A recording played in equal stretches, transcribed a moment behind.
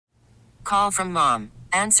Call from mom.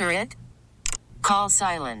 Answer it. Call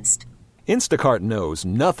silenced. Instacart knows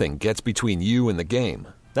nothing gets between you and the game.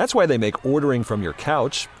 That's why they make ordering from your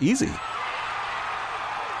couch easy.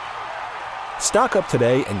 Stock up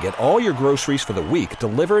today and get all your groceries for the week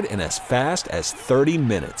delivered in as fast as 30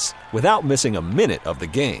 minutes without missing a minute of the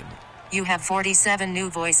game. You have 47 new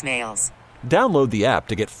voicemails. Download the app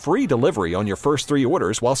to get free delivery on your first 3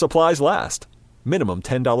 orders while supplies last. Minimum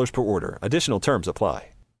 $10 per order. Additional terms apply.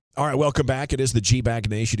 All right, welcome back. It is the G-Bag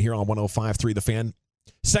Nation here on 105.3 The Fan.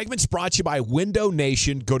 Segment's brought to you by Window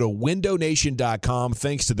Nation. Go to windownation.com.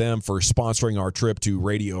 Thanks to them for sponsoring our trip to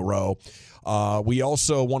Radio Row. We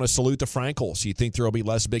also want to salute the Frankels. You think there will be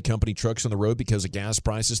less big company trucks on the road because of gas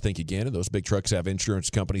prices? Think again, and those big trucks have insurance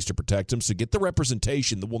companies to protect them. So get the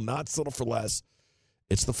representation that will not settle for less.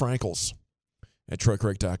 It's the Frankels at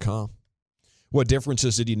truckwreck.com. What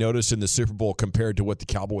differences did you notice in the Super Bowl compared to what the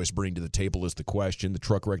Cowboys bring to the table is the question. The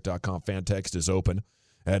truckwreck.com fan text is open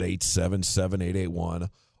at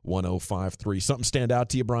 877-881-1053. Something stand out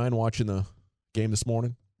to you, Brian, watching the game this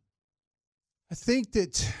morning? I think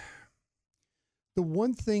that the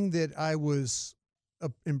one thing that I was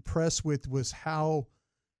impressed with was how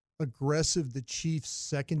aggressive the Chiefs'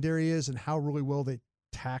 secondary is and how really well they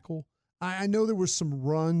tackle. I know there were some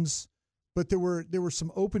runs, but there were some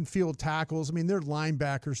open field tackles. I mean, their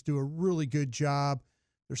linebackers do a really good job.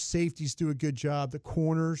 Their safeties do a good job. The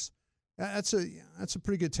corners. That's a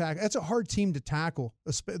pretty good tackle. That's a hard team to tackle,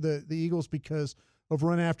 the Eagles, because of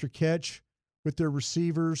run after catch with their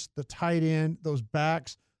receivers, the tight end, those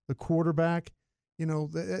backs, the quarterback. You know,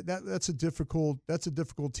 that's a difficult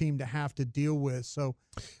team to have to deal with. So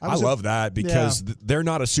I love that because they're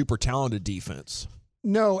not a super talented defense.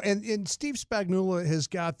 No, and Steve Spagnuolo has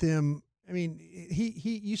got them. I mean,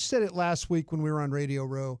 you said it last week when we were on Radio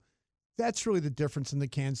Row. That's really the difference in the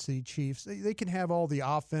Kansas City Chiefs. They can have all the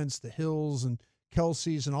offense, the Hills and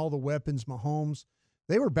Kelce's and all the weapons, Mahomes.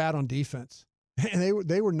 They were bad on defense. And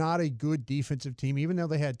they were not a good defensive team, even though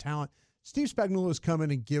they had talent. Steve Spagnuolo's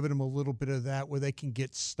coming and giving them a little bit of that where they can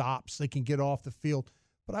get stops, they can get off the field.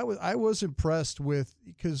 But I was impressed with,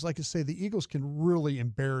 because like I say, the Eagles can really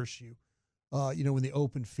embarrass you. In the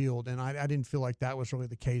open field, and I didn't feel like that was really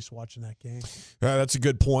the case watching that game. That's a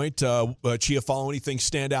good point. Chiafalo, anything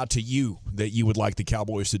stand out to you that you would like the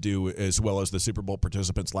Cowboys to do as well as the Super Bowl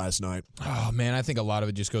participants last night? Oh, man, I think a lot of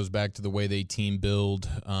it just goes back to the way they team build,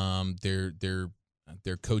 their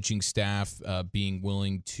coaching staff being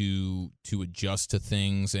willing to adjust to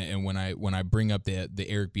things. And when I bring up the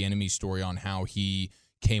Eric Bieniemy story on how he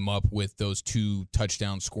came up with those 2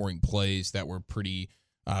 touchdown scoring plays that were pretty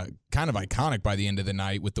kind of iconic by the end of the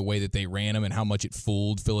night with the way that they ran them and how much it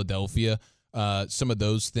fooled Philadelphia. Some of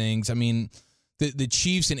those things. I mean, the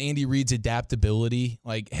Chiefs and Andy Reid's adaptability,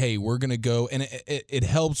 like, hey, we're going to go. And it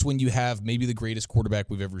helps when you have maybe the greatest quarterback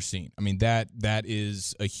we've ever seen. I mean, that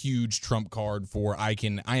is a huge trump card for I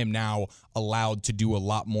am now allowed to do a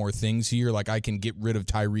lot more things here. Like, I can get rid of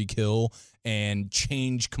Tyreek Hill and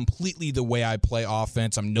change completely the way I play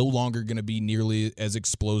offense. I'm no longer going to be nearly as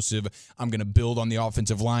explosive. I'm going to build on the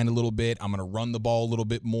offensive line a little bit. I'm going to run the ball a little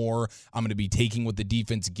bit more. I'm going to be taking what the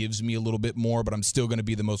defense gives me a little bit more, but I'm still going to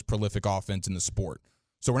be the most prolific offense in the sport.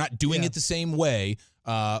 So we're not doing it the same way,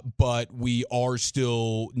 but we are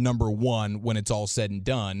still number one when it's all said and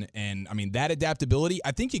done. And, I mean, that adaptability,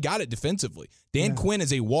 I think you got it defensively. Dan Quinn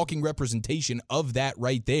is a walking representation of that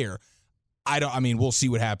right there. We'll see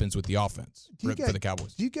what happens with the offense for the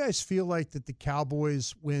Cowboys. Do you guys feel like that the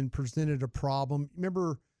Cowboys, when presented a problem,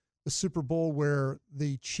 remember the Super Bowl where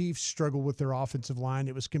the Chiefs struggled with their offensive line?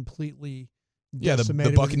 It was completely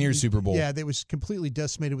decimated. The Buccaneers Super Bowl. Yeah, it was completely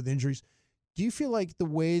decimated with injuries. Do you feel like the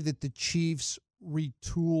way that the Chiefs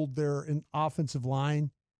retooled their offensive line,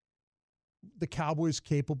 the Cowboys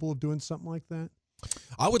capable of doing something like that?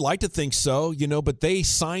 I would like to think so, but they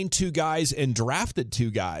signed 2 guys and drafted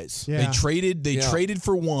 2 guys. Yeah. They traded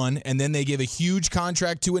for one, and then they gave a huge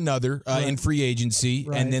contract to another in free agency,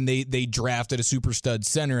 and then they drafted a super stud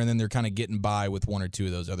center, and then they're kind of getting by with 1 or 2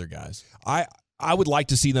 of those other guys. I would like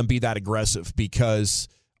to see them be that aggressive because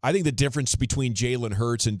I think the difference between Jalen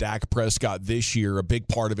Hurts and Dak Prescott this year, a big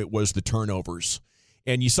part of it was the turnovers.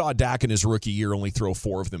 And you saw Dak in his rookie year only throw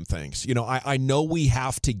 4 of them things. I know we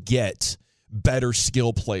have to get better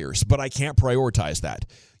skill players, but I can't prioritize that.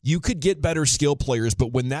 You could get better skill players, but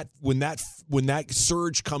when that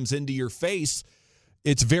surge comes into your face,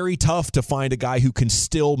 it's very tough to find a guy who can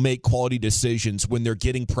still make quality decisions when they're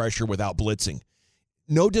getting pressure without blitzing.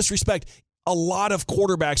 No disrespect. a lot of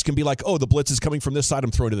quarterbacks can be like, oh, the blitz is coming from this side,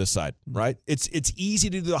 I'm throwing to this side, right? It's easy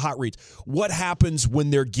to do the hot reads. What happens when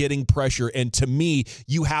they're getting pressure? And to me,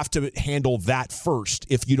 you have to handle that first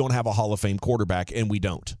if you don't have a Hall of Fame quarterback, and we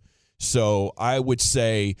don't. So I would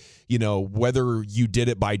say, whether you did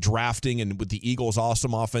it by drafting and with the Eagles'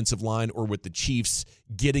 awesome offensive line or with the Chiefs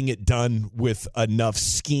getting it done with enough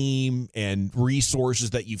scheme and resources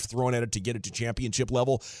that you've thrown at it to get it to championship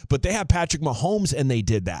level. But they have Patrick Mahomes, and they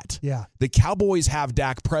did that. Yeah. The Cowboys have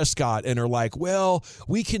Dak Prescott and are like, well,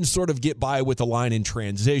 we can sort of get by with the line in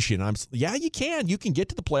transition. Yeah, you can. You can get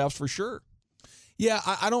to the playoffs for sure. Yeah,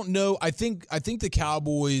 I don't know. I think the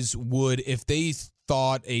Cowboys would, if they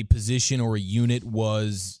thought a position or a unit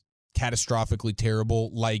was catastrophically terrible,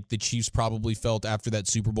 like the Chiefs probably felt after that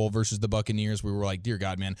Super Bowl versus the Buccaneers. We were like, dear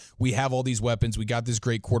God, man, we have all these weapons. We got this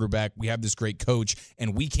great quarterback. We have this great coach,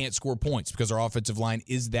 and we can't score points because our offensive line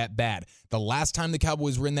is that bad. The last time the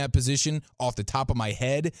Cowboys were in that position, off the top of my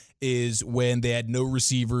head, is when they had no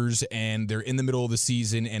receivers and they're in the middle of the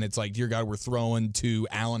season, and it's like, dear God, we're throwing to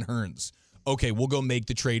Allen Hurns. Okay, we'll go make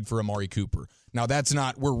the trade for Amari Cooper. Now, that's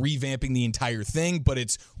not, we're revamping the entire thing, but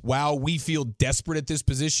it's, wow, we feel desperate at this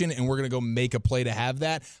position, and we're going to go make a play to have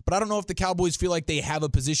that. But I don't know if the Cowboys feel like they have a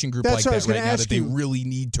position group like that right now that they really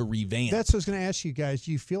need to revamp. That's what I was going to ask you guys.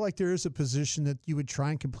 Do you feel like there is a position that you would try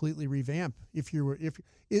and completely revamp? Is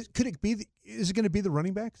it going to be the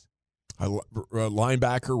running backs?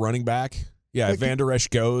 Linebacker, running back. Yeah, if Van Der Esch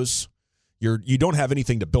goes, you don't have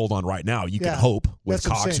anything to build on right now. You can hope with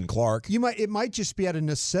Cox and Clark. It might just be out of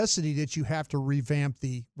necessity that you have to revamp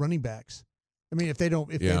the running backs. I mean, if they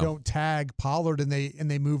don't tag Pollard and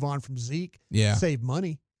they move on from Zeke, save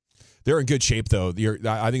money. They're in good shape, though.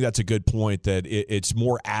 I think that's a good point, that it's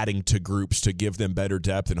more adding to groups to give them better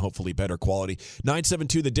depth and hopefully better quality.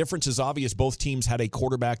 972, the difference is obvious. Both teams had a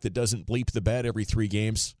quarterback that doesn't bleep the bed every 3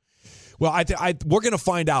 games. Well, we're going to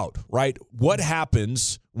find out, right? What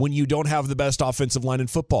happens when you don't have the best offensive line in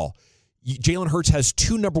football? Jalen Hurts has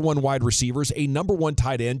 2 number 1 wide receivers, a number 1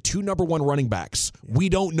 tight end, 2 number 1 running backs. Yeah. We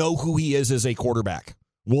don't know who he is as a quarterback.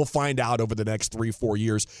 We'll find out over the next 3-4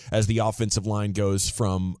 years as the offensive line goes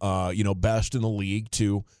from best in the league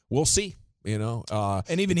to we'll see. And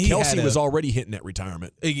even Kelce was already hitting at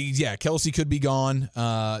retirement. Yeah, Kelce could be gone.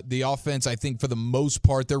 The offense, I think, for the most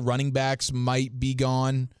part, their running backs might be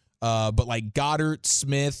gone. But like Goddard,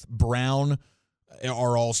 Smith, Brown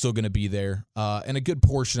are all still going to be there, and a good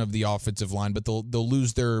portion of the offensive line. But they'll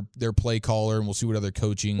lose their play caller, and we'll see what other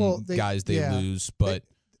coaching guys they lose. But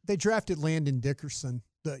they drafted Landon Dickerson,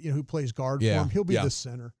 who plays guard for him. He'll be the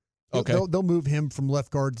center. Okay. They'll move him from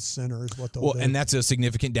left guard to center is what they'll do. And that's a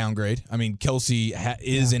significant downgrade. I mean, Kelce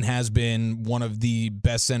is and has been one of the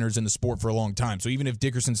best centers in the sport for a long time. So even if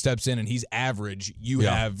Dickerson steps in and he's average, you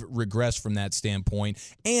have regressed from that standpoint.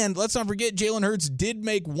 And let's not forget, Jalen Hurts did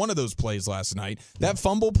make one of those plays last night. That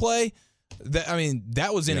fumble play,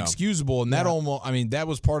 that was inexcusable, and that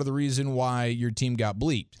was part of the reason why your team got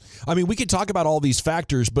bleeped. I mean, we could talk about all these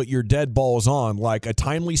factors, but your dead balls on, like a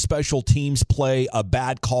timely special teams play, a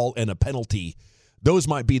bad call, and a penalty. Those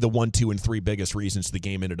might be the 1, 2, and 3 biggest reasons the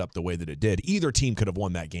game ended up the way that it did. Either team could have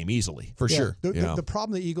won that game easily, for sure. The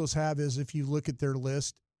problem the Eagles have is if you look at their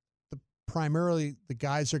list, primarily the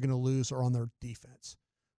guys they're going to lose are on their defense,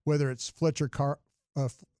 whether it's Fletcher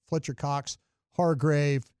Cox,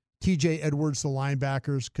 Hargrave, TJ Edwards, the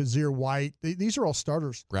linebackers, Kazir White. These are all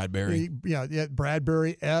starters. Bradbury.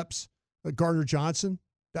 Bradbury, Epps, Gardner Johnson.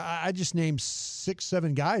 I just named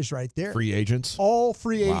 6-7 guys right there. Free agents? All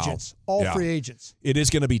free agents. Free agents. It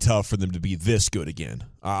is going to be tough for them to be this good again.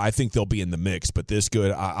 I think they'll be in the mix, but this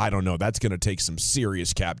good, I don't know. That's going to take some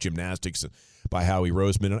serious cap gymnastics by Howie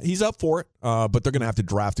Roseman. He's up for it, but they're going to have to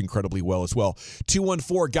draft incredibly well as well.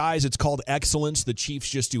 214, guys, it's called excellence. The Chiefs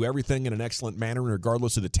just do everything in an excellent manner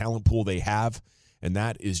regardless of the talent pool they have, and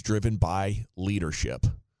that is driven by leadership.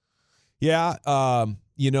 Yeah,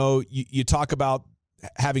 you talk about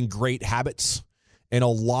having great habits, and a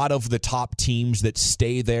lot of the top teams that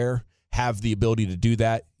stay there have the ability to do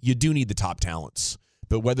that. You do need the top talents.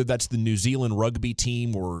 But whether that's the New Zealand rugby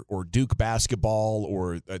team or Duke basketball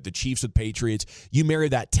or the Chiefs with Patriots, you marry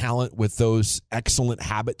that talent with those excellent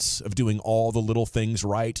habits of doing all the little things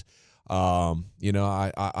right.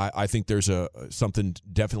 I think there's something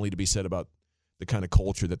definitely to be said about the kind of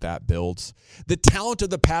culture that builds. The talent of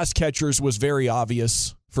the pass catchers was very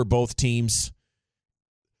obvious for both teams.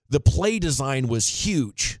 The play design was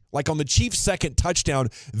huge. Like on the Chiefs' second touchdown,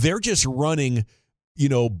 they're just running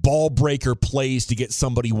ball breaker plays to get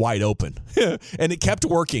somebody wide open. And it kept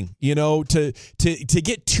working, to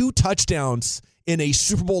get 2 touchdowns in a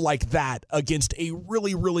Super Bowl like that against a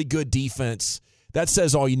really, really good defense. that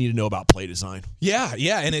says all you need to know about play design. Yeah,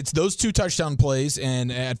 and it's those 2 touchdown plays,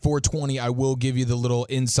 and at 420, I will give you the little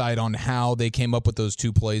insight on how they came up with those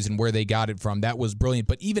 2 plays and where they got it from. That was brilliant.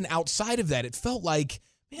 But even outside of that, it felt like,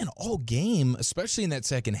 man, all game, especially in that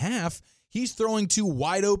second half, he's throwing to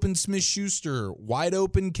wide open Smith-Schuster, wide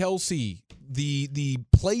open Kelsey. The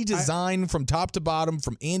play design from top to bottom,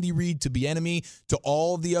 from Andy Reid to Bieniemy to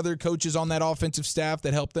all the other coaches on that offensive staff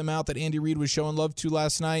that helped them out that Andy Reid was showing love to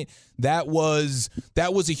last night, that was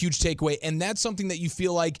a huge takeaway. And that's something that you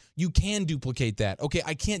feel like you can duplicate that. Okay,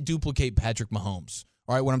 I can't duplicate Patrick Mahomes.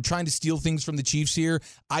 All right, when I'm trying to steal things from the Chiefs here,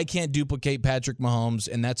 I can't duplicate Patrick Mahomes,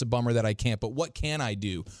 and that's a bummer that I can't. But what can I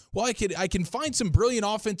do? Well, I can find some brilliant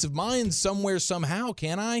offensive minds somewhere, somehow,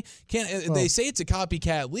 can I? They say it's a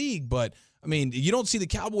copycat league, but, I mean, you don't see the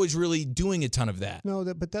Cowboys really doing a ton of that. No,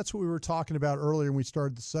 but that's what we were talking about earlier when we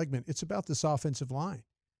started the segment. It's about this offensive line.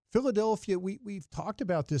 Philadelphia, we've talked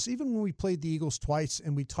about this, even when we played the Eagles twice,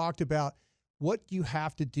 and we talked about what you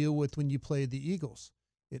have to deal with when you play the Eagles.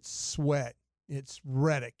 It's Sweat. It's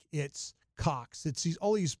Reddick. It's Cox. It's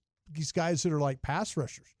all these guys that are like pass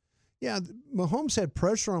rushers. Yeah, Mahomes had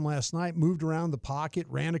pressure on last night, moved around the pocket,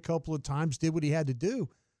 ran a couple of times, did what he had to do,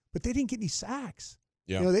 but they didn't get any sacks.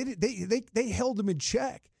 Yeah. You know, they held him in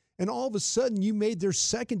check, and all of a sudden you made their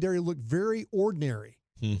secondary look very ordinary.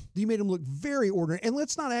 You made them look very ordinary. And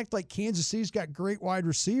let's not act like Kansas City's got great wide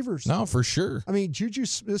receivers. No, for sure. I mean, Juju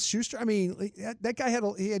Smith-Schuster, I mean, that guy had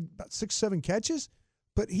about 6-7 catches.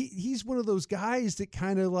 But he's one of those guys that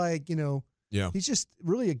kind of like, you know, he's just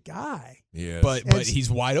really a guy. Yeah. But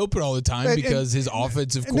he's wide open all the time because his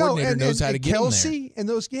offensive coordinator knows how to get Kelsey him there. And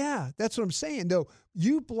those, that's what I'm saying. No,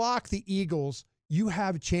 you block the Eagles, you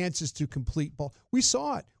have chances to complete ball. We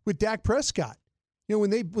saw it with Dak Prescott. You know, when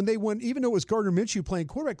they won, even though it was Gardner Minshew playing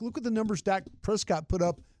quarterback, look at the numbers Dak Prescott put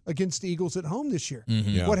up against the Eagles at home this year. Mm-hmm.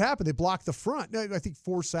 Yeah. What happened? They blocked the front. I think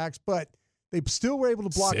 4 sacks, but they still were able to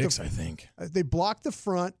block 6, I think. They blocked the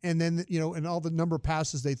front, and then, you know, and all the number of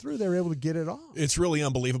passes they threw, they were able to get it off. It's really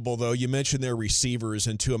unbelievable, though. You mentioned their receivers,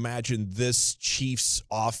 and to imagine this Chiefs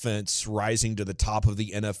offense rising to the top of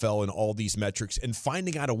the NFL in all these metrics and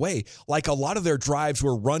finding out a way. Like a lot of their drives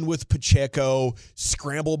were run with Pacheco,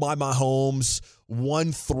 scramble by Mahomes,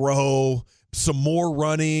 one throw, some more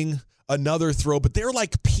running, another throw, but they're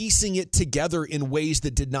like piecing it together in ways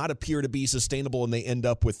that did not appear to be sustainable, and they end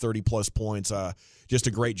up with 30-plus points. Just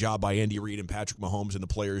a great job by Andy Reid and Patrick Mahomes and the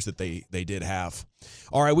players that they did have.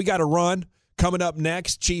 All right, we got to run. Coming up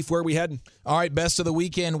next, Chief, where are we heading? All right, best of the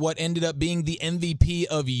weekend, what ended up being the MVP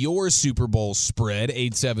of your Super Bowl spread,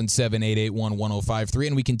 877-881-1053,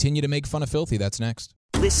 and we continue to make fun of Filthy. That's next.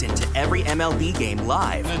 Listen to every MLB game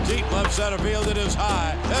live. In the deep left center field, it is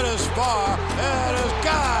high, it is far, it is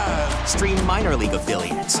gone. Stream minor league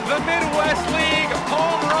affiliates. The Midwest League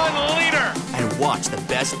home run leader. And watch the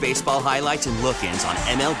best baseball highlights and look-ins on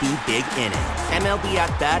MLB Big Inning. MLB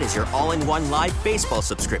At Bat is your all-in-one live baseball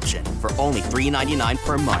subscription for only $3.99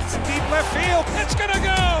 per month. Deep left field, it's gonna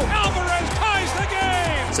go. Alvarez ties the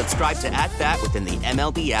game. Subscribe to At Bat within the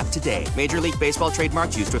MLB app today. Major League Baseball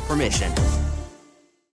trademarks used with permission.